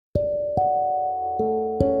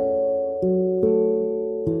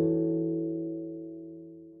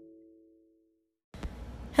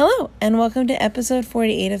and welcome to episode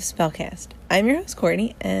 48 of Spellcast. I'm your host,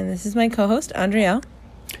 Courtney, and this is my co-host, Andrielle.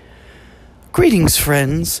 Greetings,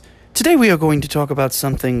 friends. Today we are going to talk about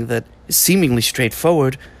something that is seemingly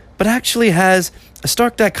straightforward, but actually has a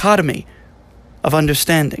stark dichotomy of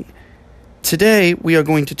understanding. Today we are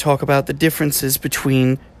going to talk about the differences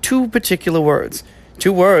between two particular words.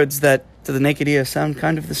 Two words that, to the naked ear, sound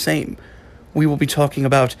kind of the same. We will be talking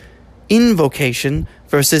about invocation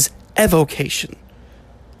versus evocation.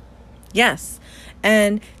 Yes,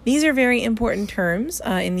 and these are very important terms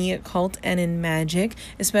in the occult and in magic,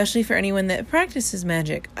 especially for anyone that practices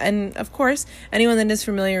magic. And of course, anyone that is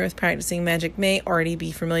familiar with practicing magic may already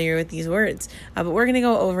be familiar with these words. But we're going to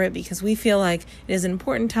go over it because we feel like it is an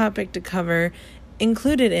important topic to cover,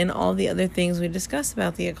 included in all the other things we discuss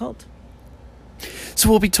about the occult. So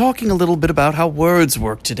we'll be talking a little bit about how words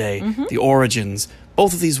work today, the origins.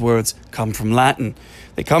 Both of these words come from Latin.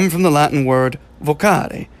 They come from the Latin word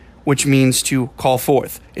vocare, which means to call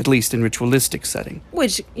forth, at least in ritualistic setting.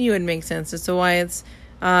 Which you would make sense as to why it's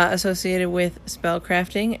associated with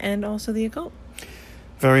spellcrafting and also the occult.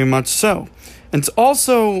 Very much so. And it's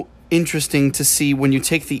also interesting to see when you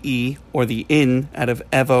take the E or the in out of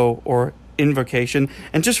evo or invocation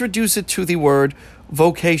and just reduce it to the word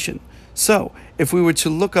vocation. So, if we were to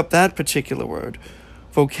look up that particular word,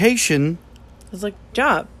 vocation... It's like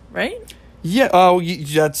job, right? Yeah,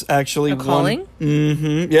 that's actually a calling?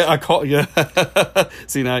 Yeah, yeah.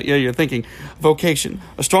 See now, yeah, you're thinking. Vocation,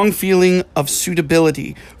 a strong feeling of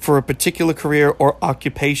suitability for a particular career or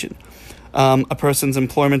occupation. A person's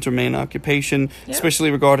employment or main occupation, especially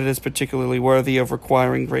regarded as particularly worthy of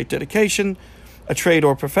requiring great dedication, a trade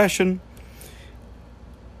or profession.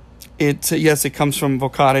 It comes from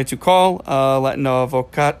vocare, to call, Latin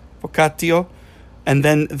vocatio, and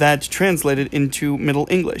then that's translated into Middle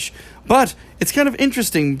English. But it's kind of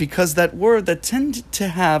interesting because that word that tended to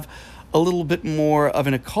have a little bit more of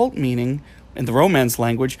an occult meaning in the Romance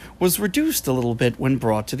language was reduced a little bit when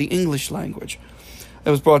brought to the English language.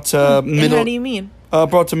 It was brought to Middle... How do you mean?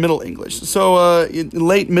 Brought to Middle English. So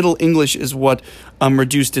late Middle English is what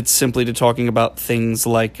reduced it simply to talking about things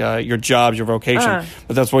like your jobs, your vocation.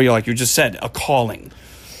 But that's what you just said, a calling.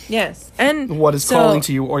 Yes. And what is calling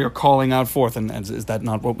to you, or you're calling out forth, and is that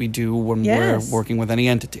not what we do when we're working with any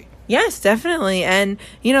entity? Yes, definitely. And,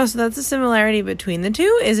 so that's a similarity between the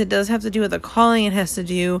two, is it does have to do with a calling. It has to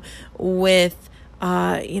do with,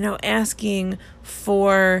 asking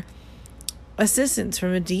for assistance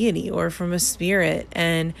from a deity or from a spirit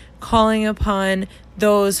and calling upon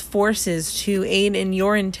those forces to aid in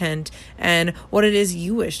your intent and what it is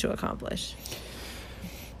you wish to accomplish.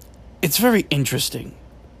 It's very interesting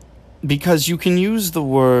because you can use the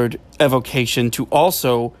word evocation to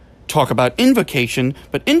also talk about invocation,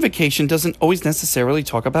 but invocation doesn't always necessarily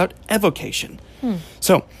talk about evocation.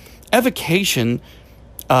 So, evocation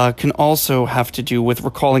can also have to do with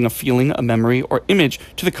recalling a feeling, a memory, or image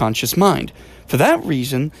to the conscious mind. For that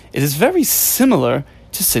reason, it is very similar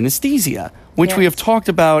to synesthesia, which we have talked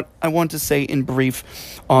about, I want to say, in brief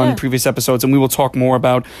on previous episodes, and we will talk more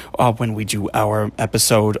about when we do our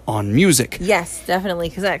episode on music. Yes, definitely,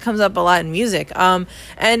 because that comes up a lot in music.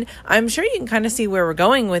 And I'm sure you can kind of see where we're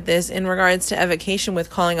going with this in regards to evocation with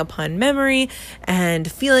calling upon memory and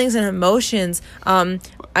feelings and emotions.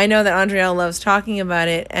 I know that Andrielle loves talking about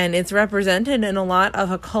it, and it's represented in a lot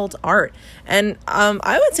of occult art. And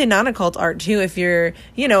I would say non-occult art, too, if you're,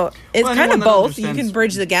 it's kind of both. You can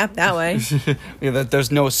bridge the gap that way. That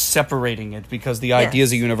there's no separating it because the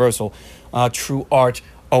ideas are universal. True art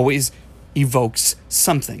always evokes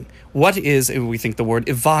something. What is, we think, the word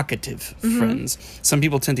evocative, friends? Some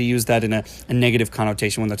people tend to use that in a negative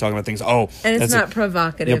connotation when they're talking about things. And it's not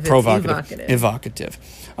provocative, it's evocative.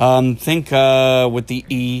 Think with the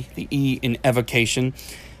E in evocation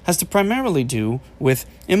has to primarily do with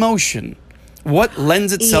emotion. What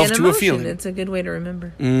lends itself to a feeling. It's a good way to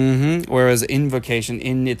remember. Whereas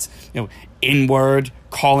invocation, it's inward,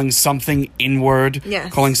 calling something inward,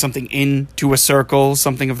 calling something into a circle,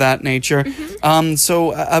 something of that nature.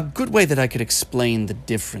 So a good way that I could explain the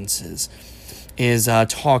differences is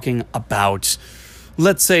talking about,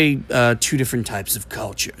 let's say, two different types of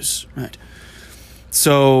cultures, right?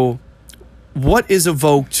 So what is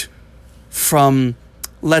evoked from,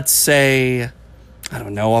 let's say, I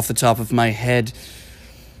don't know, off the top of my head,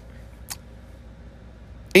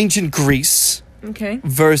 ancient Greece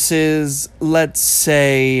versus, let's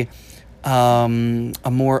say, a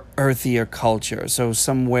more earthier culture. So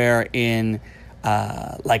somewhere in,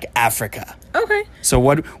 like, Africa. Okay. So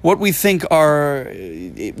what we think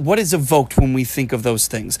what is evoked when we think of those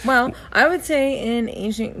things? Well, I would say in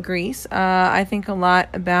ancient Greece, I think a lot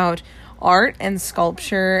about art and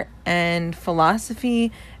sculpture and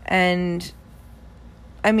philosophy. And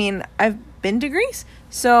I mean, I've been to Greece,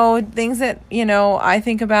 so things that, you know, I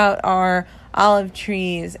think about are olive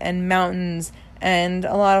trees and mountains and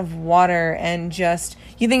a lot of water, and just,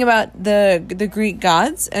 you think about the Greek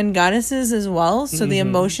gods and goddesses as well, so the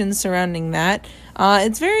emotions surrounding that,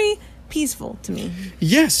 it's very peaceful to me.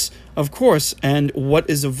 Yes, of course. And what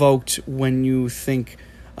is evoked when you think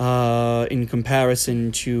in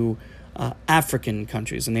comparison to African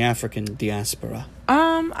countries and the African diaspora?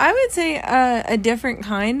 I would say a different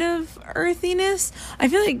kind of earthiness. I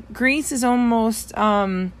feel like Greece is almost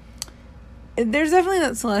there's definitely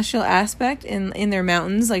that celestial aspect in their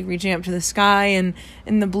mountains, like reaching up to the sky, and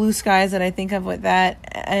in the blue skies that I think of with that.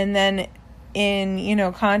 And then in, you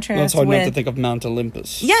know, contrast, Well, it's hard with, not to think of Mount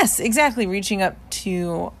Olympus. yes, exactly, reaching up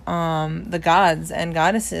to the gods and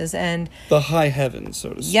goddesses, and The high heavens,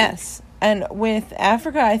 so to speak. yes. And with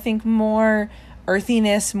Africa, I think more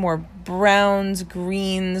earthiness, more browns,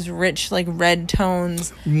 greens, rich, like red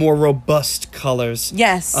tones. More robust colors.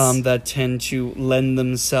 Yes. That tend to lend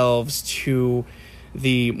themselves to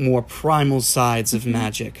the more primal sides of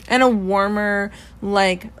magic. And a warmer,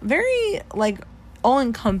 like, very, like,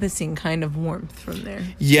 all-encompassing kind of warmth from there.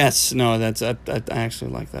 Yes, no, that's I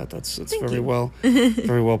actually like that. That's Thank very you. well,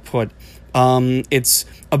 very well put. It's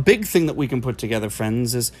a big thing that we can put together,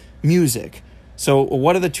 friends, is music. So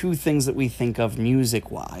what are the two things that we think of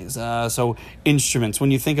music-wise? So instruments. When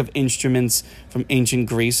you think of instruments from ancient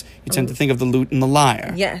Greece, you tend to think of the lute and the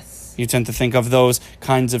lyre. Yes. You tend to think of those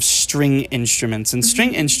kinds of string instruments. And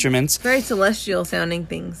string instruments... Very celestial-sounding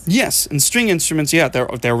things. Yes, and string instruments, yeah,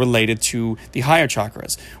 they're related to the higher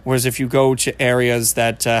chakras. Whereas if you go to areas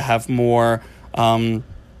that have more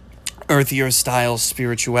earthier style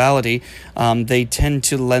spirituality, they tend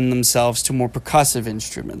to lend themselves to more percussive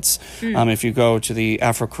instruments. If you go to the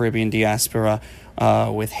Afro-Caribbean diaspora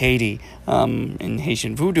with Haiti, in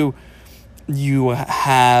Haitian voodoo, you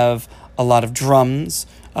have a lot of drums,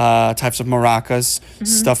 types of maracas,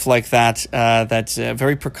 stuff like that, that's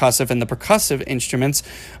very percussive. And the percussive instruments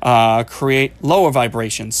create lower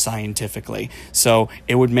vibrations scientifically. So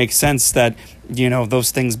it would make sense that, you know,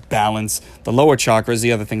 those things balance the lower chakras,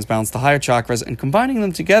 the other things balance the higher chakras, and combining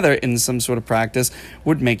them together in some sort of practice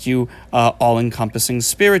would make you all-encompassing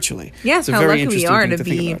spiritually. Yes, It's a how very lucky we interesting are thing to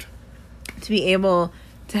think be about. to be able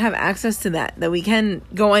to have access to that we can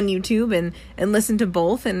go on YouTube and listen to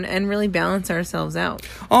both and really balance ourselves out.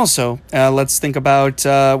 Also, let's think about,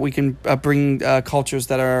 we can bring cultures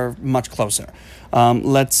that are much closer.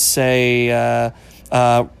 Let's say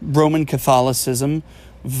Roman Catholicism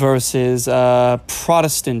versus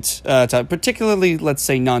Protestant, type, particularly, let's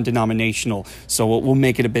say, non-denominational. So we'll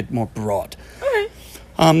make it a bit more broad.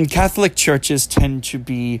 Catholic churches tend to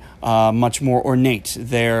be much more ornate.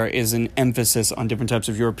 There is an emphasis on different types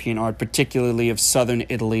of European art, particularly of southern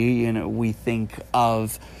Italy. You know, we think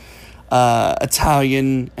of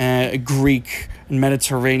Italian, Greek,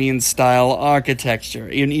 Mediterranean style architecture,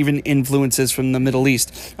 and even influences from the Middle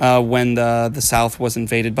East when the South was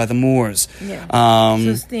invaded by the Moors. Yeah.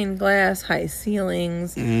 So stained glass, high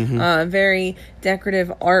ceilings, very decorative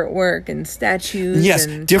artwork and statues. Yes,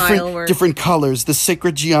 and tile work. different colors, the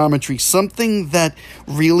sacred geometry, something that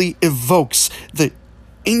really evokes the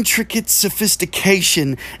intricate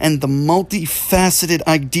sophistication and the multifaceted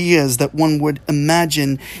ideas that one would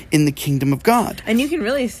imagine in the kingdom of God. And you can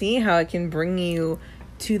really see how it can bring you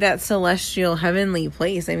to that celestial heavenly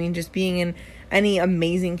place. I mean, just being in any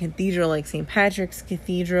amazing cathedral like St. Patrick's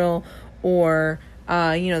Cathedral or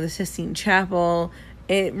the Sistine Chapel.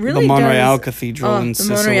 It really the Monreal does. Cathedral in the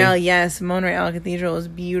Sicily. Monreal, yes, Monreal Cathedral is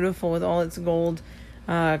beautiful with all its gold,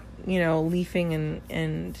 leafing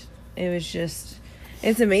and it was just,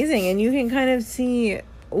 it's amazing. And you can kind of see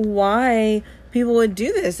why people would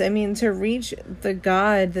do this. I mean, to reach the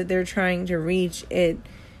God that they're trying to reach, it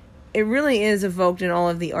really is evoked in all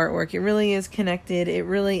of the artwork. It really is connected. It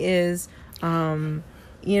really is,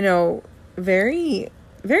 very,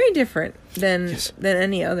 very different than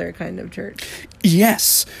any other kind of church.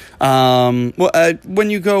 Yes. When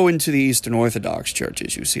you go into the Eastern Orthodox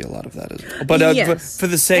churches, you see a lot of that as well. But Yes. for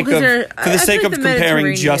the sake Well, 'cause of the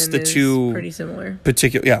comparing just the Mediterranean is two pretty similar.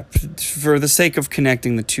 for the sake of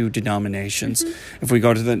connecting the two denominations, if we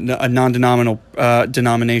go to a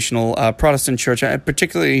non-denominational Protestant church,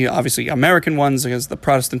 particularly obviously American ones, because the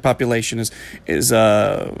Protestant population is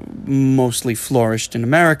mostly flourished in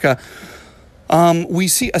America. we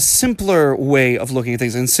see a simpler way of looking at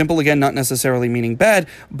things. And simple, again, not necessarily meaning bad,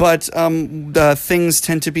 but the things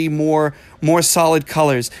tend to be more solid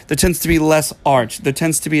colors. There tends to be less art. There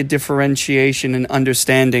tends to be a differentiation and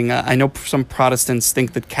understanding. I know some Protestants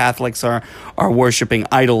think that Catholics are worshiping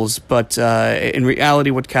idols, but in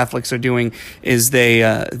reality, what Catholics are doing is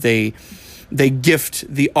they gift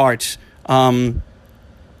the art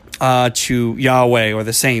to Yahweh or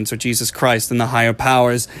the saints or Jesus Christ and the higher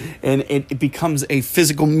powers, and it becomes a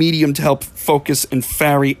physical medium to help focus and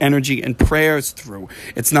ferry energy and prayers through.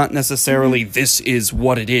 It's not necessarily this is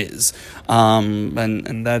what it is,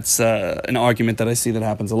 and that's an argument that I see that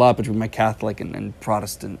happens a lot between my Catholic and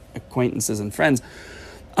Protestant acquaintances and friends.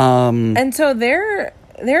 And so their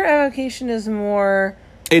evocation is more.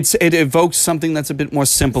 It evokes something that's a bit more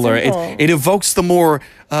simpler. It evokes the more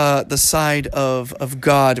the side of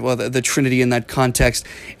God, well, the Trinity in that context,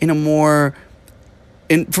 from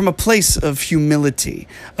a place of humility,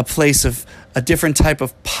 a place of a different type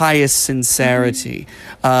of pious sincerity.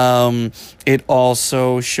 It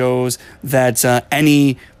also shows that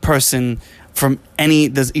any person from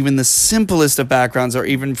even the simplest of backgrounds, or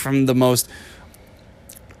even from the most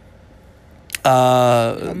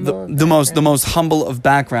the most humble of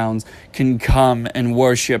backgrounds, can come and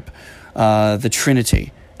worship the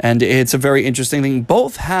Trinity. And it's a very interesting thing.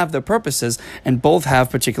 Both have their purposes, and both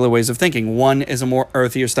have particular ways of thinking. One is a more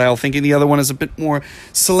earthier style of thinking. The other one is a bit more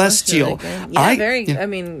celestial.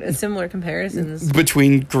 Similar comparisons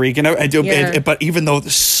between Greek and but even though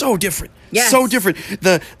they're so different, so different.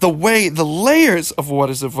 The way, the layers of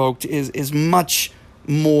what is evoked is much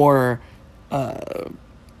more.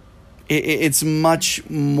 It's much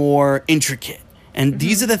more intricate. And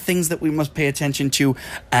these are the things that we must pay attention to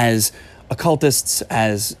as occultists,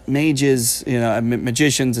 as mages,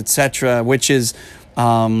 magicians, etc., witches,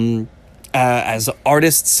 as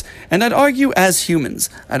artists, and I'd argue as humans.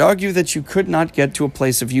 I'd argue that you could not get to a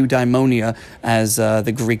place of eudaimonia, as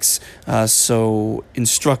the Greeks so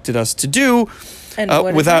instructed us to do,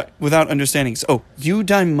 without understanding. So,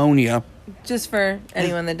 eudaimonia. Just for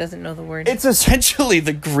anyone that doesn't know the word, it's essentially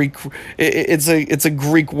the Greek. It's a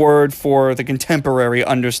Greek word for the contemporary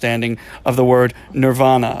understanding of the word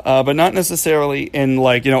nirvana, but not necessarily in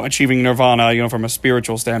achieving nirvana. From a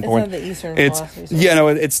spiritual standpoint. It's not the Eastern philosophy.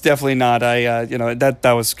 It's definitely not.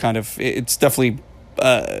 That was kind of. It's definitely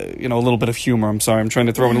a little bit of humor. I'm sorry. I'm trying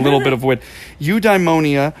to throw in a little bit of wit.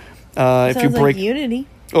 Eudaimonia. If you break unity.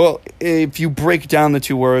 Well, if you break down the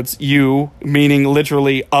two words, you, meaning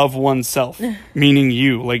literally of oneself, meaning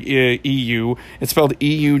you, like EU, it's spelled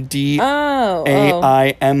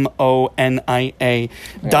EUDAIMONIA.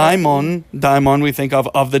 Daimon we think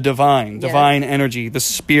of the divine energy, the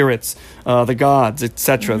spirits, the gods,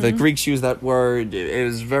 etc. The Greeks use that word. It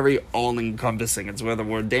is very all-encompassing. It's where the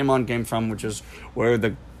word daemon came from, which is where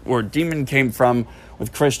the word demon came from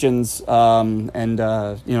with Christians,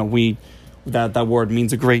 that word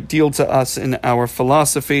means a great deal to us in our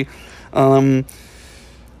philosophy.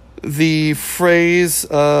 The phrase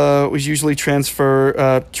was usually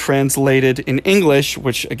translated in English,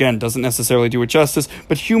 which again doesn't necessarily do it justice,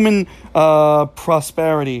 but human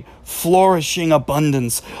prosperity, flourishing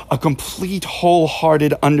abundance, a complete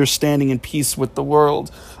wholehearted understanding and peace with the world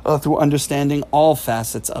through understanding all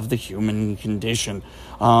facets of the human condition.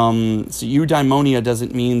 So eudaimonia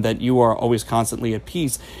doesn't mean that you are always constantly at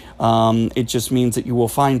peace. It just means that you will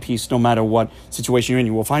find peace no matter what situation you're in.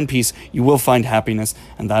 You will find peace, you will find happiness,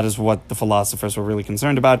 and that is what the philosophers were really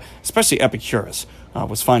concerned about, especially Epicurus,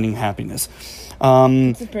 was finding happiness.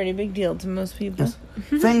 It's a pretty big deal to most people.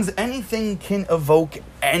 Anything can evoke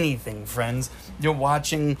anything, friends. You're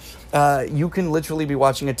watching, you can literally be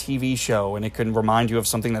watching a TV show and it can remind you of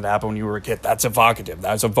something that happened when you were a kid. That's evocative.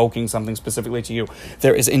 That's evoking something specifically to you.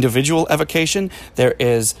 There is individual evocation. There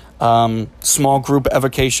is small group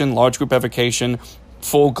evocation, large group evocation,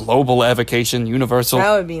 full global evocation, universal.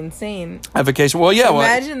 That would be insane. Evocation. Well, yeah.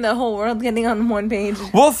 Imagine the whole world getting on one page.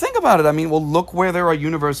 Well, think about it. I mean, look where there are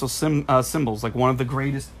universal symbols. Like one of the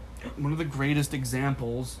greatest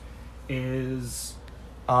examples is,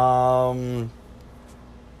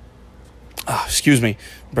 excuse me,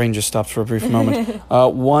 brain just stopped for a brief moment.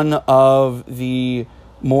 One of the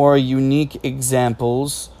more unique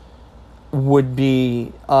examples would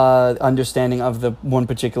be understanding of the one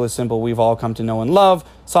particular symbol we've all come to know and love,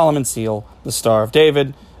 Solomon's seal, the Star of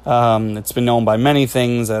David. It's been known by many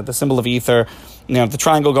things, the symbol of ether, the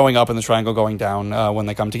triangle going up and the triangle going down. When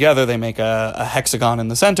they come together, they make a hexagon in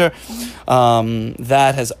the center.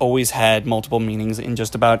 That has always had multiple meanings in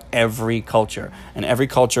just about every culture. And every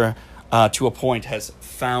culture, to a point, has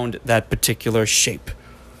found that particular shape.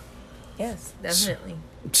 Yes, definitely.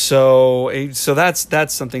 So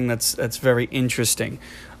that's something that's very interesting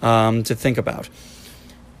to think about.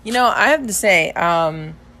 I have to say,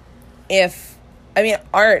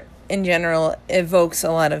 art in general evokes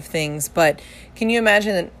a lot of things, but can you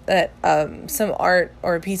imagine that some art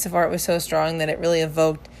or a piece of art was so strong that it really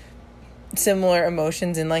evoked similar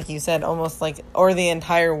emotions in, like you said, almost like, or the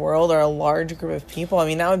entire world or a large group of people? I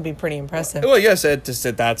mean, that would be pretty impressive. Well, yes,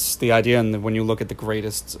 that's the idea. And when you look at the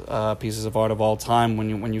greatest pieces of art of all time,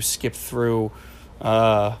 when you skip through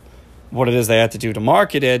what it is they had to do to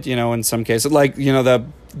market it, in some cases, like,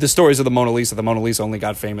 the stories of the Mona Lisa only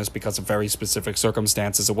got famous because of very specific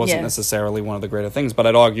circumstances. It wasn't necessarily one of the greater things, but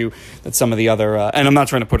I'd argue that some of the other, and I'm not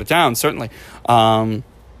trying to put it down, certainly, but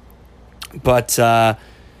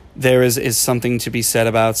there is something to be said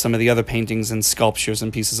about some of the other paintings and sculptures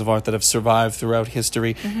and pieces of art that have survived throughout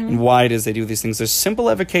history, and why it is they do these things. There's simple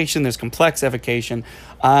evocation, there's complex evocation.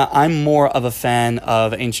 I'm more of a fan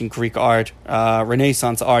of ancient Greek art,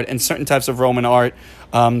 Renaissance art, and certain types of Roman art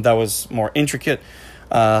that was more intricate.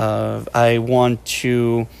 I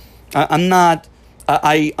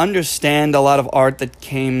understand a lot of art that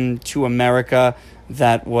came to America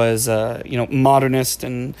that was, modernist,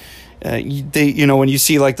 and when you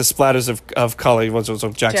see like the splatters of color, was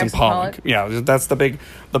of Jackson Pollock. Yeah, that's the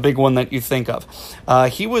big one that you think of.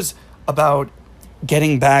 He was about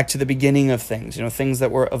getting back to the beginning of things, things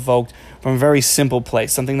that were evoked from a very simple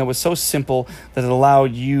place, something that was so simple that it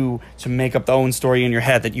allowed you to make up the own story in your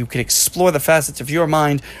head, that you could explore the facets of your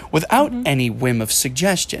mind without any whim of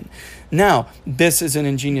suggestion. Now, this is an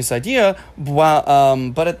ingenious idea,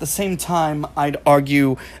 but at the same time, I'd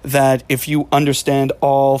argue that if you understand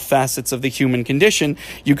all facets of the human condition,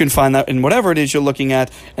 you can find that in whatever it is you're looking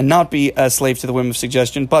at and not be a slave to the whim of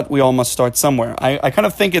suggestion, but we all must start somewhere. I kind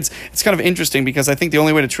of think it's kind of interesting, because I think the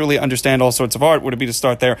only way to truly understand all sorts of art would be to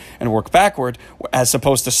start there and work backward, as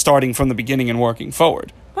opposed to starting from the beginning and working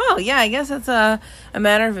forward. Well, yeah, I guess that's a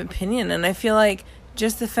matter of opinion, and I feel like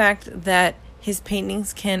just the fact that his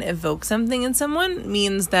paintings can evoke something in someone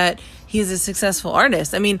means that he's a successful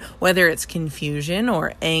artist. I mean, whether it's confusion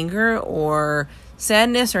or anger or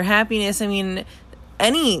sadness or happiness, I mean,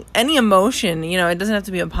 any emotion, it doesn't have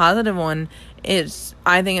to be a positive one.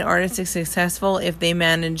 I think an artist is successful if they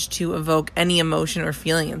manage to evoke any emotion or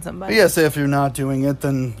feeling in somebody. Yes, if you're not doing it,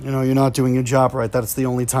 then, you're not doing your job right. That's the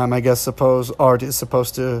only time, I suppose, art is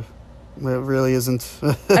supposed to... It really isn't.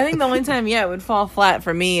 I think the only time, it would fall flat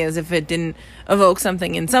for me is if it didn't evoke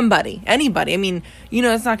something in anybody. I mean,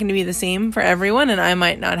 it's not going to be the same for everyone, and I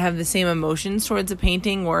might not have the same emotions towards a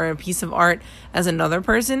painting or a piece of art as another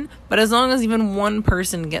person, but as long as even one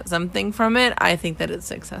person gets something from it, I think that it's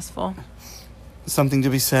successful. Something to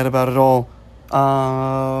be said about it all.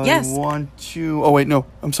 Yes. Oh, wait, no.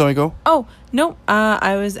 I'm sorry, go. Oh, no.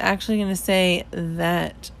 I was actually going to say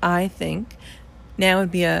that I think now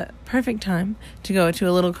would be a perfect time to go to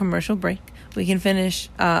a little commercial break. We can finish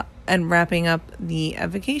and wrapping up the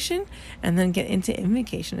evocation and then get into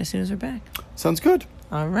invocation as soon as we're back. Sounds good.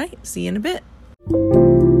 All right. See you in a bit.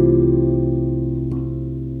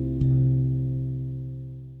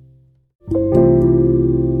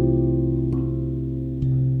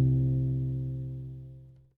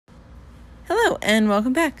 Hello and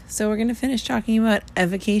welcome back. So we're going to finish talking about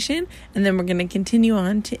evocation, and then we're going to continue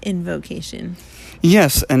on to invocation.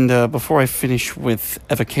 Yes, and before I finish with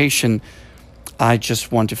evocation, I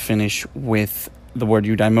just want to finish with the word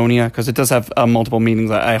eudaimonia, because it does have multiple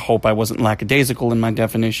meanings. I hope I wasn't lackadaisical in my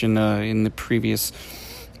definition in the previous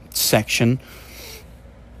section.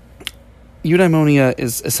 Eudaimonia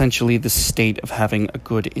is essentially the state of having a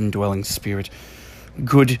good indwelling spirit,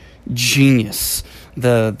 good genius.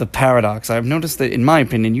 The paradox. I've noticed that, in my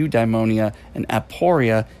opinion, eudaimonia and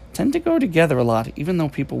aporia tend to go together a lot, even though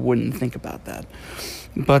people wouldn't think about that.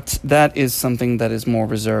 But that is something that is more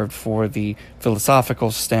reserved for the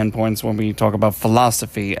philosophical standpoints when we talk about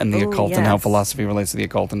philosophy and the occult, and how philosophy relates to the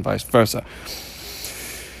occult and vice versa.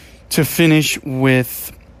 To finish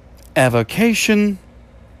with evocation,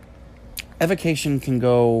 evocation can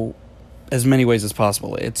go as many ways as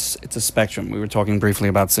possible. It's a spectrum. We were talking briefly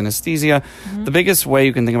about synesthesia. Mm-hmm. The biggest way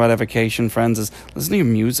you can think about evocation, friends, is listen to your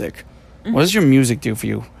music. Mm-hmm. What does your music do for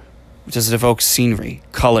you? Does it evoke scenery,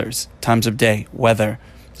 colors, times of day, weather?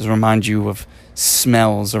 Does it remind you of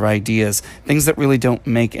smells or ideas? Things that really don't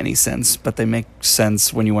make any sense, but they make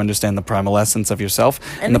sense when you understand the primal essence of yourself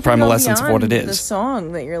and the primal essence of what it is. The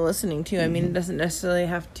song that you're listening to, I mean, it doesn't necessarily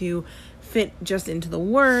have to fit just into the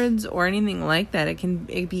words or anything like that. It can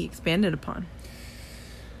be expanded upon.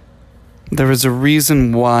 There is a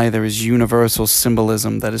reason why there is universal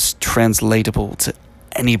symbolism that is translatable to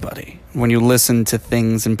anybody. When you listen to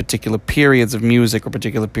things in particular periods of music or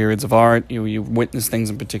particular periods of art, you witness things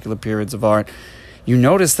in particular periods of art, you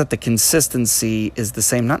notice that the consistency is the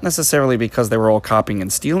same, not necessarily because they were all copying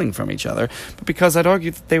and stealing from each other, but because I'd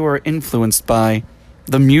argue that they were influenced by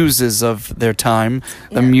the muses of their time,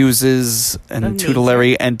 the muses and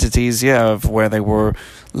tutelary entities, of where they were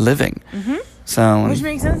living. Mm-hmm. So, which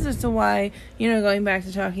makes sense as to why, going back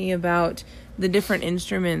to talking about the different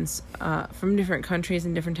instruments from different countries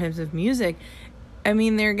and different types of music, I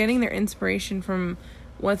mean, they're getting their inspiration from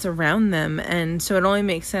what's around them, and so it only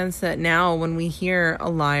makes sense that now when we hear a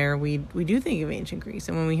lyre, we do think of ancient Greece,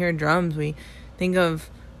 and when we hear drums, we think of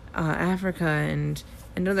Africa and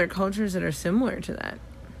other cultures that are similar to that.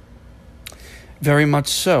 Very much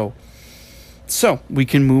so. So, we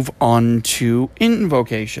can move on to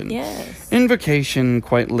invocation. Yes. Invocation,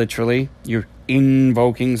 quite literally, you're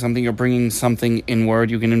invoking something, you're bringing something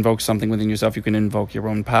inward. You can invoke something within yourself. You can invoke your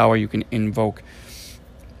own power. You can invoke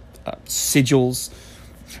sigils.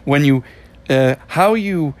 When you, how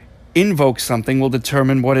you invoke something will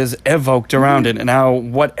determine what is evoked around it, and how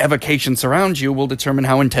what evocation surrounds you will determine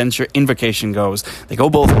how intense your invocation goes. They go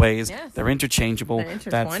both ways. Yes. They're interchangeable. They're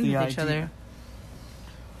intertwined with each other.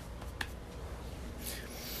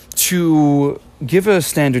 To give a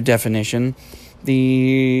standard definition,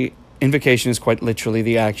 the invocation is quite literally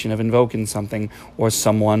the action of invoking something or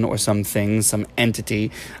someone or something, some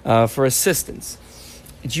entity, for assistance.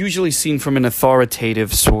 It's usually seen from an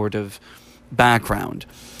authoritative sort of background.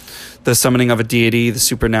 The summoning of a deity, the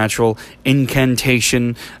supernatural,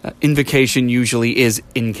 incantation. Invocation usually is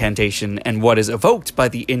incantation, and what is evoked by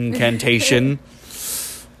the incantation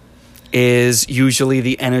is usually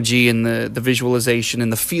the energy and the visualization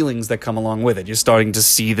and the feelings that come along with it. You're starting to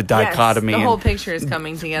see the dichotomy. Yes, the whole picture is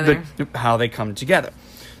coming together. How they come together.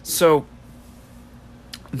 So,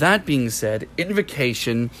 that being said,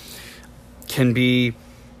 invocation can be,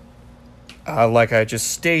 like I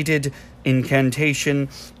just stated, incantation.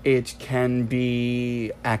 It can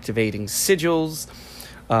be activating sigils,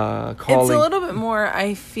 calling... It's a little bit more,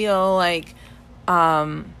 I feel like...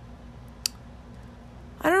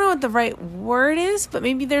 I don't know what the right word is, but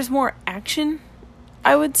maybe there's more action,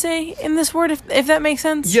 I would say, in this word, if that makes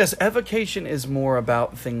sense. Yes, evocation is more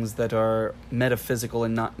about things that are metaphysical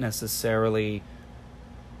and not necessarily,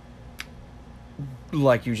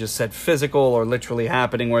 like you just said, physical or literally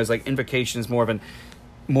happening, whereas like invocation is more of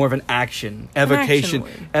an action.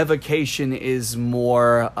 Evocation is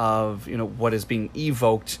more of, what is being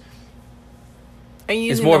evoked. Are you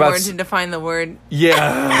using the word to define the word?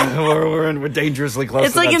 Yeah, we're dangerously close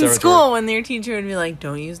it's to that like in territory. school when their teacher would be like,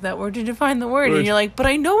 don't use that word to define the word. And you're like, but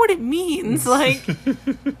I know what it means. Like,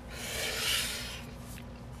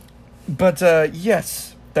 But,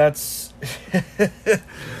 yes, that's...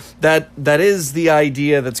 that is the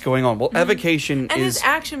idea that's going on. Well, evocation and is... it's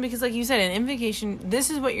action because, like you said, in invocation, this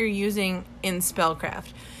is what you're using in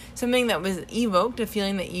spellcraft. Something that was evoked, a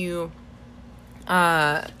feeling that you...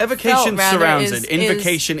 evocation surrounds it.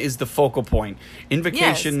 Invocation is the focal point.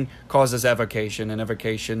 Invocation causes evocation, and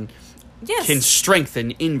evocation can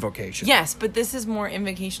strengthen invocation. Yes, but this is more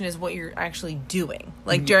invocation is what you're actually doing,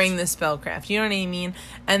 like during the spellcraft. You know what I mean?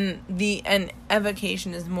 And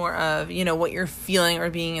evocation is more of what you're feeling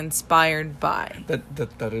or being inspired by.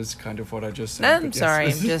 That is kind of what I just said. I'm sorry,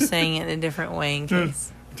 I'm just saying it in a different way in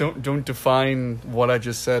case. Don't define what I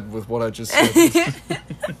just said with what I just said.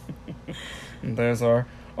 And there's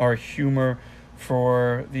our humor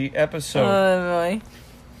for the episode. Oh, boy.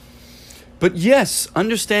 But yes,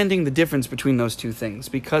 understanding the difference between those two things,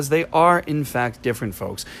 because they are, in fact, different,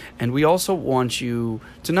 folks. And we also want you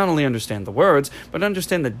to not only understand the words, but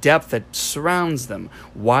understand the depth that surrounds them.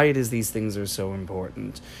 Why it is these things are so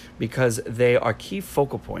important. Because they are key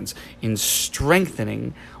focal points in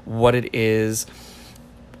strengthening what it is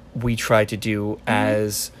we try to do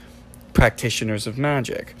as practitioners of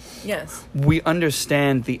magic. Yes. We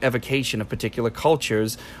understand the evocation of particular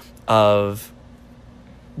cultures of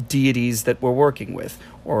deities that we're working with,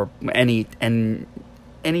 or any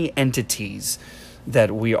entities that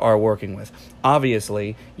we are working with.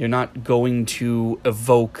 Obviously, you're not going to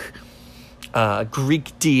evoke a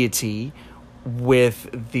Greek deity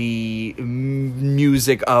with the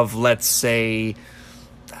music of, let's say,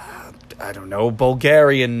 I don't know,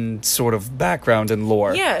 Bulgarian sort of background and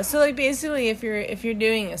lore. Yeah, so like basically if you're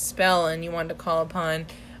doing a spell and you want to call upon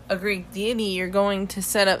a Greek deity, you're going to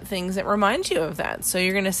set up things that remind you of that. So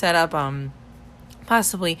you're going to set up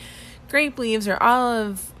possibly grape leaves or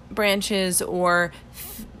olive branches or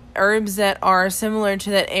herbs that are similar to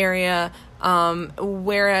that area,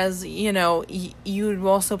 Whereas, you would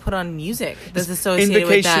also put on music that's associated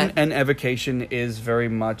with that. Invocation and evocation is very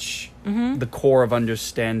much the core of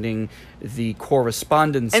understanding the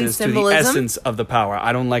correspondences to the essence of the power.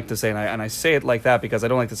 I don't like to say, and I say it like that because I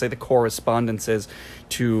don't like to say the correspondences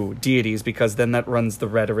to deities, because then that runs the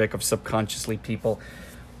rhetoric of subconsciously people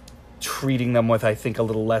treating them with, I think, a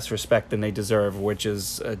little less respect than they deserve, which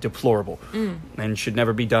is deplorable and should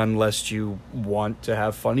never be done lest you want to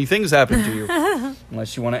have funny things happen to you.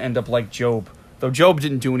 Unless you want to end up like Job. Though Job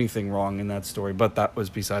didn't do anything wrong in that story, but that was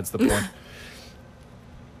besides the point.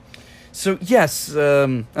 So, yes,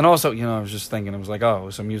 and also, I was just thinking, it was like, it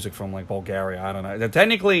was some music from, like, Bulgaria, I don't know.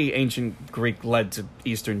 Technically, ancient Greek led to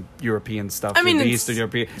Eastern European stuff. I mean, the Eastern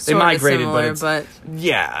European, they migrated, similar, but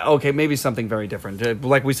yeah, okay, maybe something very different.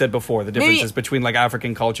 Like we said before, the differences between, like,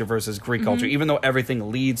 African culture versus Greek culture, even though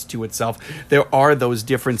everything leads to itself, there are those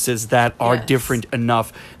differences that are different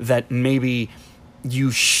enough that maybe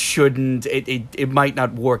you shouldn't, it might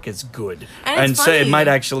not work as good, and so it might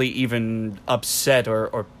actually even upset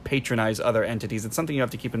or patronize other entities. It's something you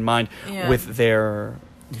have to keep in mind with their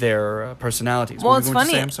personalities. Well, it's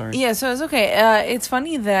funny. I'm sorry. Yeah, so it's okay. It's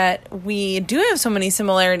funny that we do have so many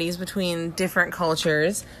similarities between different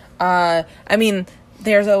cultures. I mean,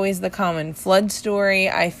 there's always the common flood story.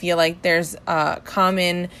 I feel like there's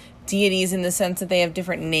common deities in the sense that they have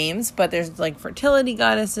different names, but there's like fertility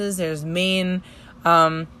goddesses, there's main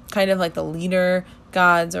kind of like the leader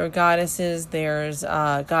gods or goddesses. There's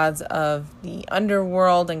gods of the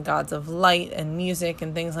underworld and gods of light and music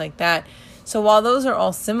and things like that. So while those are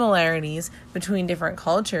all similarities between different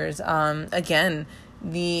cultures, again,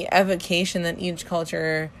 the evocation that each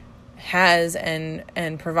culture has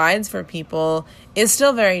and provides for people is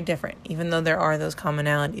still very different, even though there are those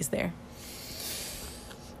commonalities there.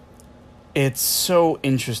 It's so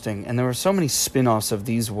interesting, and there are so many spin-offs of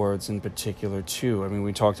these words in particular, too. I mean,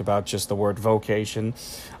 we talked about just the word vocation.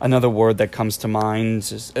 Another word that comes to mind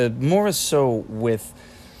is more so with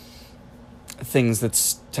things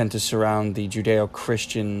that tend to surround the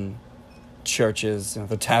Judeo-Christian churches,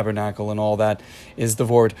 the tabernacle and all that, is the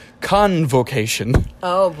word convocation.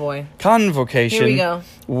 Oh, boy. Convocation. Here we go.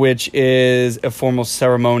 Which is a formal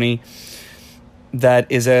ceremony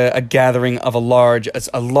that is a gathering of a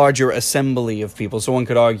larger assembly of people. So one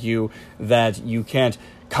could argue that you can't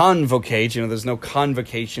convocate, there's no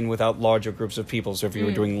convocation without larger groups of people. So if you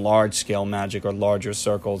were doing large-scale magic or larger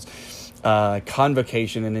circles,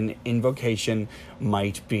 convocation and an invocation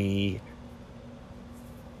might be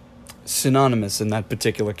synonymous in that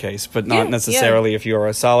particular case, but not necessarily if you're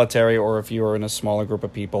a solitary or if you're in a smaller group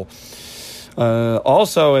of people.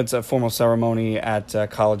 Also, it's a formal ceremony at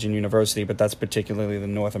college and university, but that's particularly the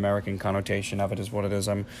North American connotation of it is what it is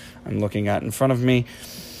I'm looking at in front of me.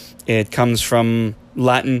 It comes from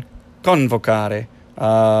Latin convocare,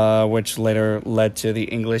 which later led to the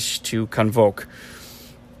English to convoke.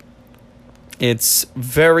 It's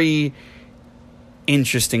very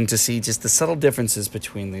interesting to see just the subtle differences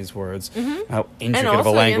between these words, how intricate of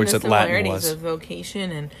a language that Latin was. Of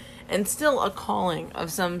vocation and still a calling of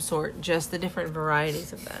some sort, just the different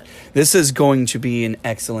varieties of that. This is going to be an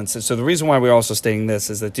excellent... So the reason why we're also stating this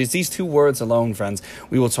is that these two words alone, friends,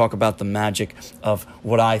 we will talk about the magic of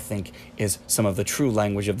what I think is some of the true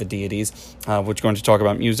language of the deities. We're going to talk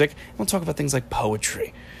about music. We'll talk about things like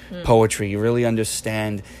poetry. Poetry, you really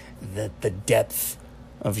understand the depth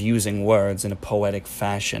of using words in a poetic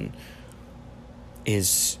fashion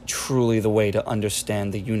is truly the way to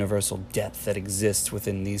understand the universal depth that exists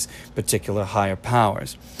within these particular higher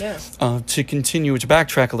powers. Yeah. To continue, to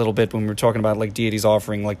backtrack a little bit when we were talking about like deities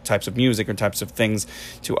offering like types of music or types of things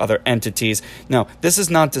to other entities. Now, this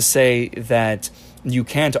is not to say that you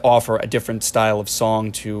can't offer a different style of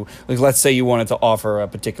song to, like, let's say you wanted to offer a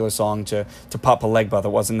particular song to Papa Legba that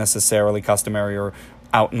wasn't necessarily customary or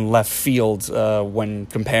out in left field when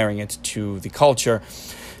comparing it to the culture.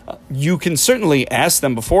 You can certainly ask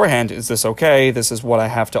them beforehand, is this okay? This is what I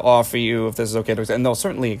have to offer you, if this is okay to accept, and they'll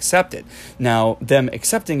certainly accept it. Now, them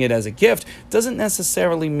accepting it as a gift doesn't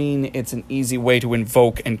necessarily mean it's an easy way to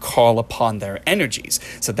invoke and call upon their energies.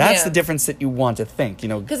 So that's the difference that you want to think,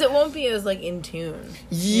 Because it won't be as, like, in tune.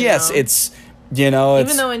 Yes, it's... even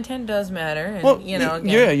though intent does matter, and,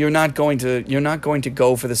 you're not going to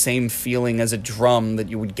go for the same feeling as a drum that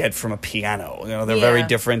you would get from a piano. They're very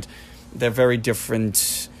different. They're very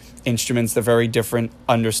different instruments. They're very different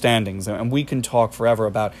understandings, and we can talk forever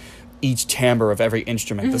about each timbre of every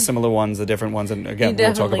instrument, the similar ones, the different ones, and again,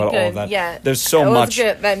 we'll talk about all of that. Yeah, there's so much.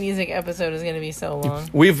 That music episode is going to be so long.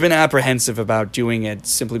 We've been apprehensive about doing it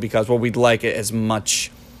simply because, we'd like it as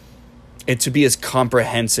much it to be as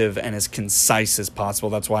comprehensive and as concise as possible.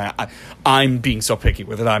 That's why I'm being so picky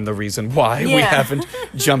with it. I'm the reason why we haven't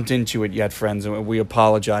jumped into it yet, friends, and we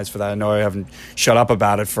apologize for that. I know I haven't shut up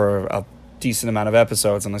about it for a decent amount of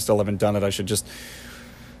episodes, and I still haven't done it. I should just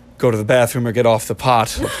go to the bathroom or get off the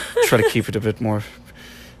pot. Try to keep it a bit more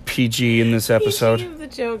PG in this episode. PG of the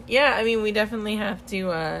joke. Yeah, I mean, we definitely have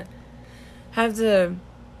to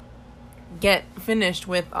get finished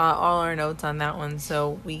with all our notes on that one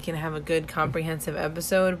so we can have a good comprehensive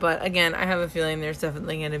episode. But again, I have a feeling there's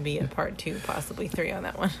definitely going to be a part 2, possibly 3 on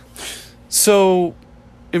that one. So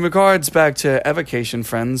in regards back to evocation,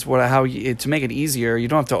 friends, to make it easier, you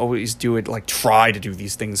don't have to always do it, like try to do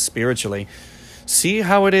these things spiritually. See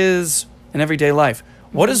how it is in everyday life.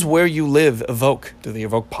 What does where you live evoke? Do they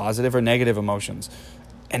evoke positive or negative emotions?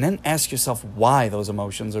 And then ask yourself why those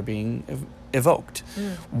emotions are being evoked.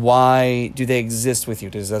 Why do they exist with you?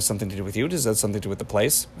 Does that have something to do with you? Does that have something to do with the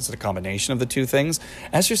place? Is it a combination of the two things?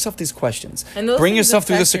 Ask yourself these questions. And those bring yourself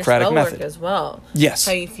through the Socratic method as well. Yes.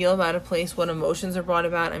 How you feel about a place, what emotions are brought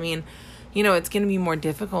about. I mean, you know, it's going to be more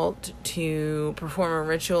difficult to perform a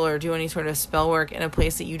ritual or do any sort of spell work in a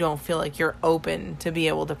place that you don't feel like you're open to be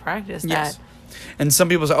able to practice that. And some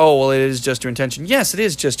people say, oh, well, it is just your intention. Yes, it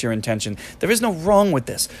is just your intention. There is no wrong with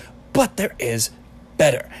this. But there is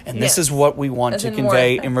better. And this is what we want to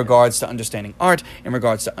convey in regards to understanding art, in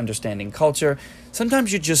regards to understanding culture.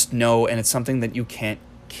 Sometimes you just know, and it's something that you can't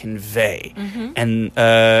convey. And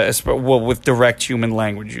with direct human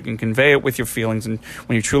language, you can convey it with your feelings, and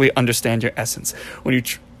when you truly understand your essence, when you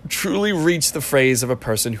truly reach the phrase of a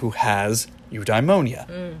person who has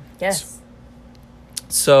eudaimonia. Yes.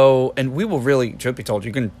 So, and we will really, truth be told,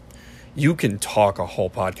 you can talk a whole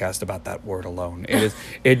podcast about that word alone.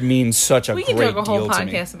 It means such a great deal to me. We can talk a whole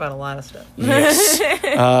podcast about a lot of stuff. Yes.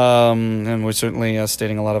 And we're certainly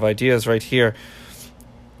stating a lot of ideas right here.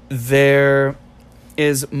 There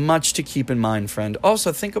is much to keep in mind, friend.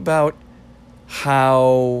 Also, think about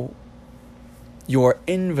how your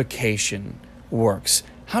invocation works.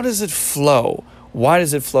 How does it flow? Why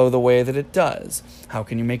does it flow the way that it does? How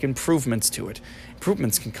can you make improvements to it?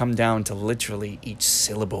 Improvements can come down to literally each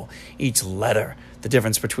syllable, each letter, the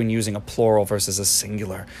difference between using a plural versus a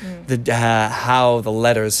singular, how the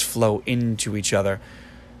letters flow into each other.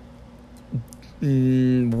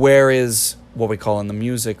 Where is what we call in the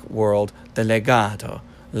music world the legato?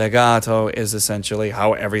 Legato is essentially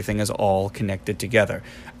how everything is all connected together,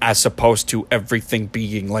 as opposed to everything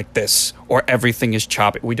being like this, or everything is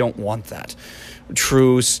choppy. We don't want that.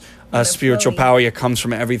 True spiritual power comes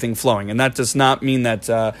from everything flowing. And that does not mean that,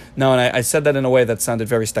 and I said that in a way that sounded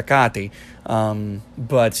very staccati,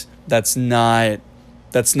 but that's not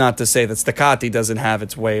to say that staccati doesn't have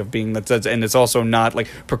its way of being, and it's also not, like,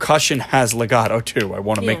 percussion has legato too. I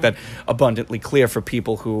want to make that abundantly clear for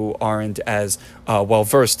people who aren't as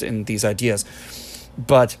well-versed in these ideas.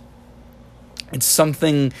 But it's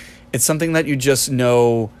something that you just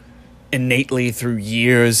know innately through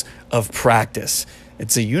years of practice.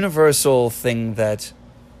 It's a universal thing that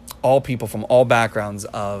all people from all backgrounds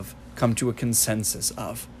come to a consensus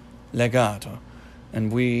of. Legato.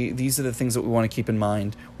 And these are the things that we want to keep in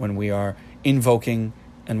mind when we are invoking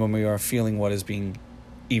and when we are feeling what is being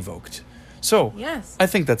evoked. So, I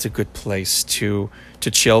think that's a good place to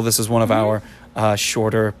chill. This is one of our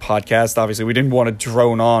shorter podcasts. Obviously, we didn't want to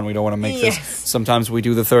drone on. We don't want to make this. Sometimes we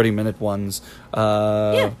do the 30-minute ones.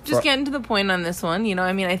 Just getting to the point on this one. You know,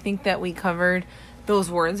 I mean, I think that we covered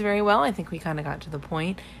those words very well. I think we kind of got to the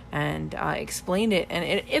point and explained it. And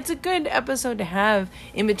it's a good episode to have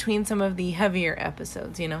in between some of the heavier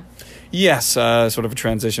episodes, you know? Yes, sort of a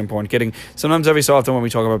transition point. Sometimes every so often when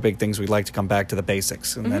we talk about big things, we like to come back to the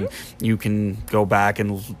basics. And then you can go back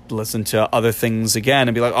and listen to other things again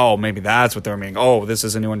and be like, oh, maybe that's what they're meaning. Oh, this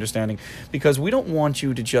is a new understanding. Because we don't want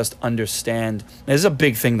you to just understand. This is a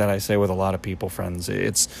big thing that I say with a lot of people, friends.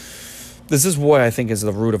 This is what I think is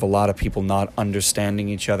the root of a lot of people not understanding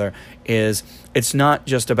each other, is it's not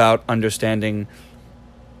just about understanding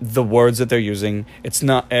the words that they're using. It's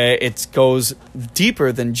not. It goes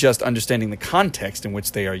deeper than just understanding the context in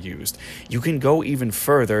which they are used. You can go even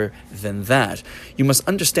further than that. You must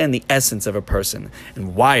understand the essence of a person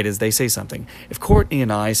and why it is they say something. If Courtney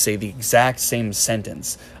and I say the exact same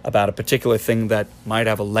sentence about a particular thing that might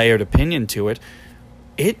have a layered opinion to it,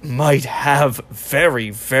 it might have very,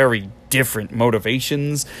 very different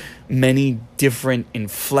motivations, many different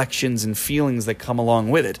inflections and feelings that come along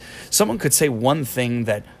with it. Someone could say one thing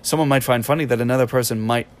that someone might find funny that another person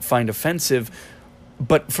might find offensive,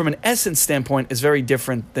 but from an essence standpoint is very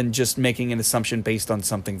different than just making an assumption based on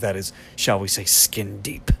something that is, shall we say, skin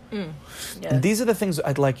deep. Yes. And these are the things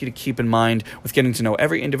I'd like you to keep in mind with getting to know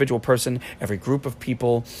every individual person, every group of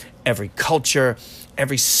people, every culture,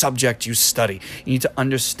 every subject you study. You need to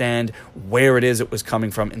understand where it is it was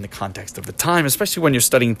coming from in the context of the time, especially when you're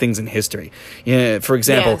studying things in history. Yeah, for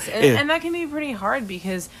example... Yes, and that can be pretty hard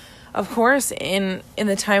because, of course, in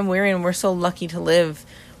the time we're in, we're so lucky to live.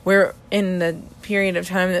 We're in the period of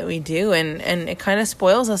time that we do, and it kind of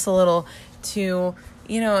spoils us a little to...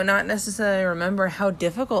 not necessarily remember how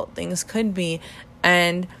difficult things could be.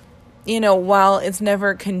 And, while it's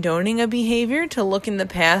never condoning a behavior to look in the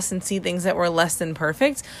past and see things that were less than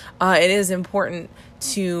perfect, it is important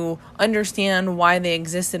to understand why they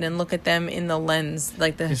existed and look at them in the lens,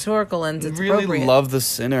 like the historical lens. It's really appropriate. Love the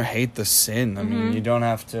sin or hate the sin. I mean, you don't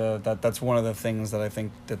have to... That's one of the things that I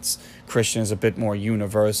think that's Christian is a bit more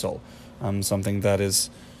universal. Something that is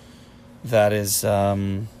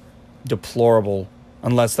deplorable.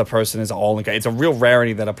 Unless the person is it's a real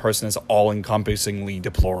rarity that a person is all-encompassingly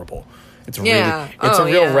deplorable. It's a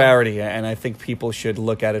real rarity, and I think people should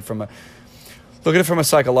look at it from a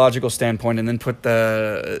psychological standpoint, and then put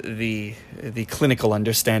the clinical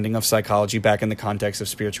understanding of psychology back in the context of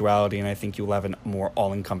spirituality, and I think you'll have a more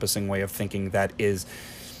all-encompassing way of thinking that is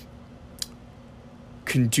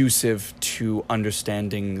conducive to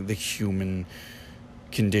understanding the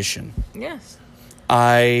condition. Yes.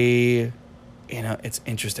 It's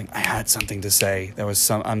interesting. I had something to say.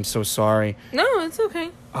 I'm so sorry. No, it's okay.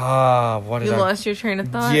 What did You lost your train of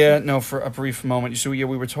thought? Yeah, no, for a brief moment. So, we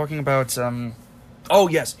were talking about, oh,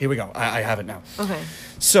 yes, here we go. I have it now. Okay.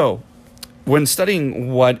 So, when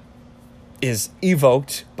studying what is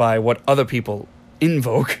evoked by what other people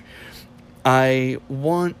invoke, I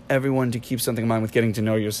want everyone to keep something in mind with getting to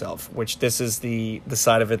know yourself, which this is the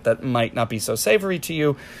side of it that might not be so savory to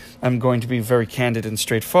you. I'm going to be very candid and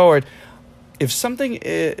straightforward. If something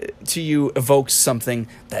to you evokes something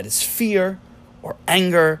that is fear or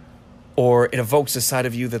anger, or it evokes a side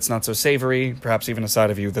of you that's not so savory, perhaps even a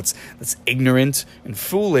side of you that's ignorant and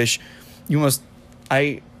foolish,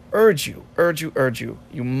 I urge you,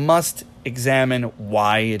 you must examine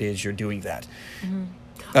why it is you're doing that. Mm-hmm.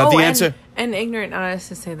 The answer... And ignorant, not as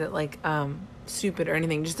to say that, stupid or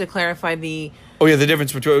anything, just to clarify the... Oh, yeah, the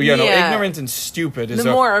difference between... ignorant and stupid is...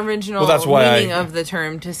 The more original meaning of the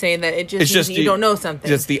term, to say that it just means you don't know something.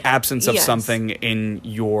 Just the absence of something in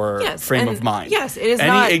your frame of mind. Yes, it is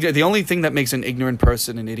not... The only thing that makes an ignorant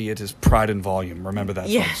person an idiot is pride and volume. Remember that,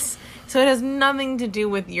 Yes. folks. So it has nothing to do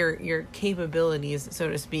with your capabilities, so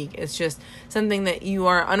to speak. It's just something that you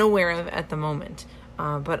are unaware of at the moment.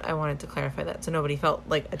 But I wanted to clarify that so nobody felt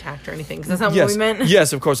attacked or anything, because that's not what we meant.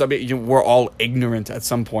 Yes, of course. I mean, we're all ignorant at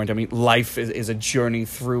some point. I mean, life is a journey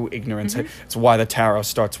through ignorance. Mm-hmm. It's why the tarot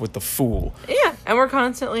starts with the fool. Yeah, and we're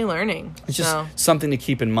constantly learning. It's just something to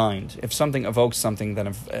keep in mind. If something evokes something,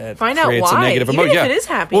 then find out creates why. a negative emotion. Even if it is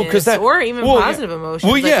happiness or even positive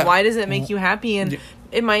emotions. Why does it make you happy? And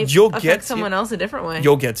it might affect someone else a different way.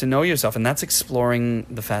 You'll get to know yourself, and that's exploring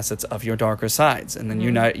the facets of your darker sides, and then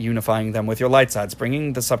unifying them with your light sides,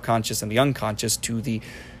 bringing the subconscious and the unconscious to the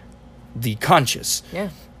conscious. Yeah.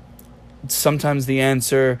 Sometimes the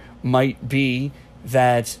answer might be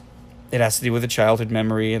that it has to do with a childhood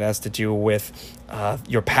memory. It has to do with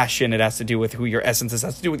your passion. It has to do with who your essence is. It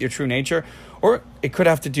has to do with your true nature. Or it could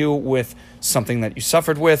have to do with something that you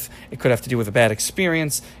suffered with. It could have to do with a bad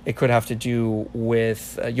experience. It could have to do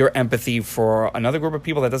with your empathy for another group of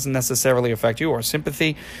people that doesn't necessarily affect you, or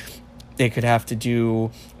sympathy. It could have to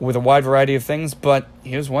do with a wide variety of things. But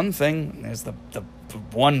here's one thing. There's the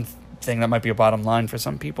one thing that might be a bottom line for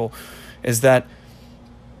some people, is that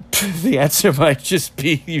the answer might just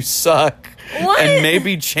be you suck. What? And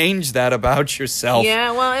maybe change that about yourself.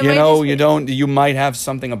 Yeah, well, you might have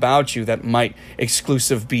something about you that might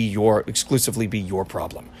exclusively be your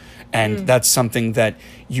problem. And that's something that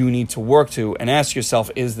you need to work to and ask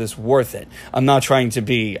yourself, is this worth it? I'm not trying to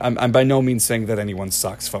be, I'm by no means saying that anyone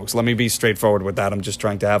sucks, folks. Let me be straightforward with that. I'm just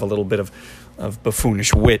trying to have a little bit of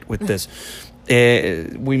buffoonish wit with this.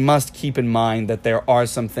 We must keep in mind that there are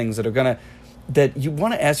some things that you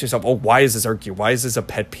want to ask yourself, why is this irk you? Why is this a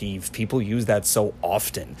pet peeve? People use that so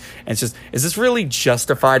often. And it's just, is this really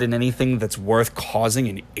justified in anything that's worth causing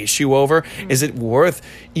an issue over? Mm-hmm. Is it worth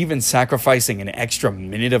even sacrificing an extra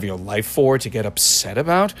minute of your life for to get upset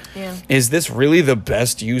about? Yeah. Is this really the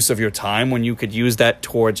best use of your time when you could use that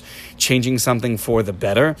towards changing something for the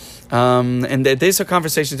better? And these are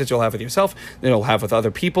conversations that you'll have with yourself, that you'll have with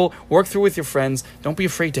other people. Work through with your friends. Don't be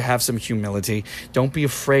afraid to have some humility. Don't be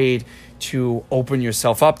afraid to open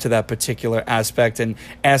yourself up to that particular aspect and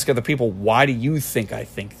ask other people, why do you think I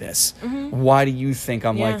think this? Mm-hmm. Why do you think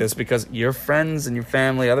I'm like this? Because your friends and your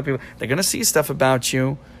family, other people, they're going to see stuff about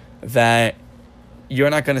you. that you're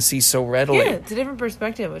not going to see so readily. Yeah, it's a different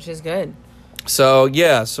perspective, which is good. So,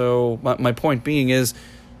 yeah, my point being is,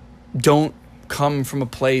 don't come from a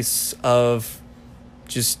place of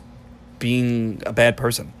just being a bad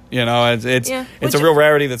person. You know, it's a real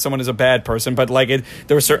rarity that someone is a bad person, but like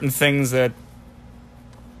there are certain things that,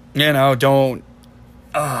 you know, don't.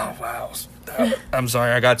 Oh wow! I'm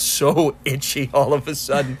sorry, I got so itchy all of a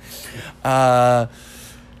sudden.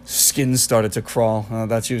 Skin started to crawl.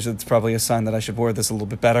 It's probably a sign that I should word this a little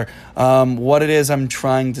bit better. What it is I'm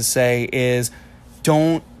trying to say is,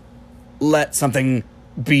 don't let something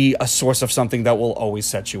be a source of something that will always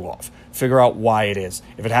set you off. Figure out why it is.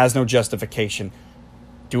 If it has no justification,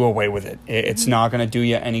 do away with it. It's not going to do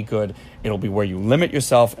you any good. It'll be where you limit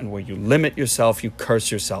yourself, and where you limit yourself, you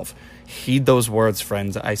curse yourself. Heed those words,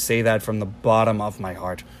 friends. I say that from the bottom of my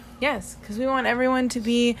heart. Yes, because we want everyone to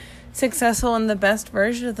be successful in the best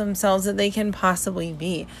version of themselves that they can possibly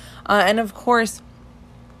be. And of course,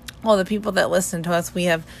 all the people that listen to us, we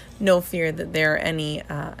have no fear that there are any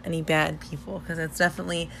bad people, because it's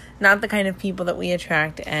definitely not the kind of people that we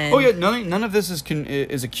attract. And none of this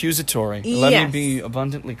is accusatory. Let me be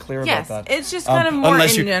abundantly clear about that. It's just kind of more in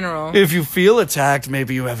general. If you feel attacked,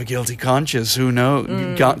 maybe you have a guilty conscience. Who knows?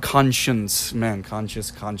 Conscience, man,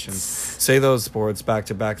 conscience. Say those words back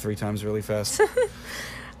to back 3 times really fast.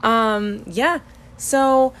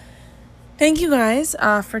 So thank you guys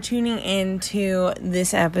for tuning in to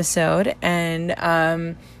this episode,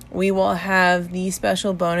 and we will have the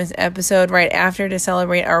special bonus episode right after to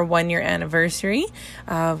celebrate our 1-year anniversary,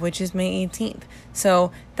 which is May 18th.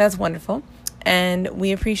 So that's wonderful, and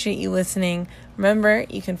we appreciate you listening. Remember,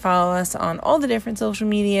 you can follow us on all the different social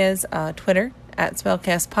medias, Twitter at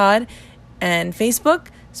SpellcastPod, and Facebook,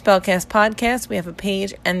 Spellcast Podcast. We have a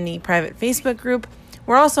page and the private Facebook group.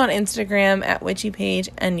 We're also on Instagram at witchypage,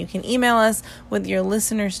 and you can email us with your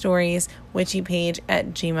listener stories,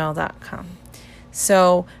 witchypage@gmail.com.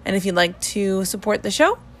 So, and if you'd like to support the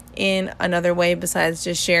show in another way besides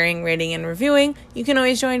just sharing, rating, and reviewing, you can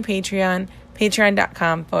always join Patreon,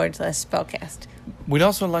 patreon.com/spellcast. We'd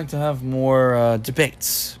also like to have more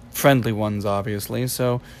debates, friendly ones, obviously.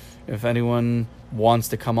 So if anyone wants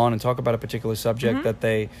to come on and talk about a particular subject that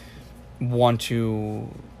they want to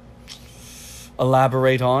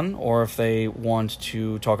elaborate on, or if they want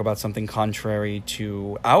to talk about something contrary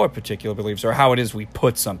to our particular beliefs, or how it is we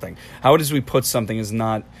put something. How it is we put something is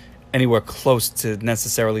not anywhere close to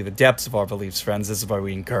necessarily the depths of our beliefs, friends. This is why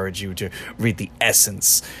we encourage you to read the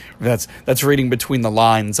essence. That's reading between the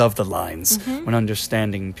lines of the lines when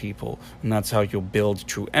understanding people. And that's how you'll build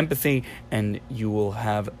true empathy, and you will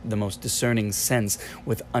have the most discerning sense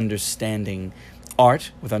with understanding art,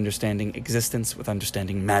 with understanding existence, with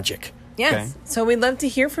understanding magic. Yes. Okay? So we'd love to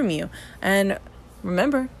hear from you. And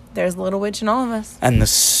remember, there's a little witch in all of us. And the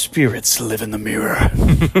spirits live in the mirror.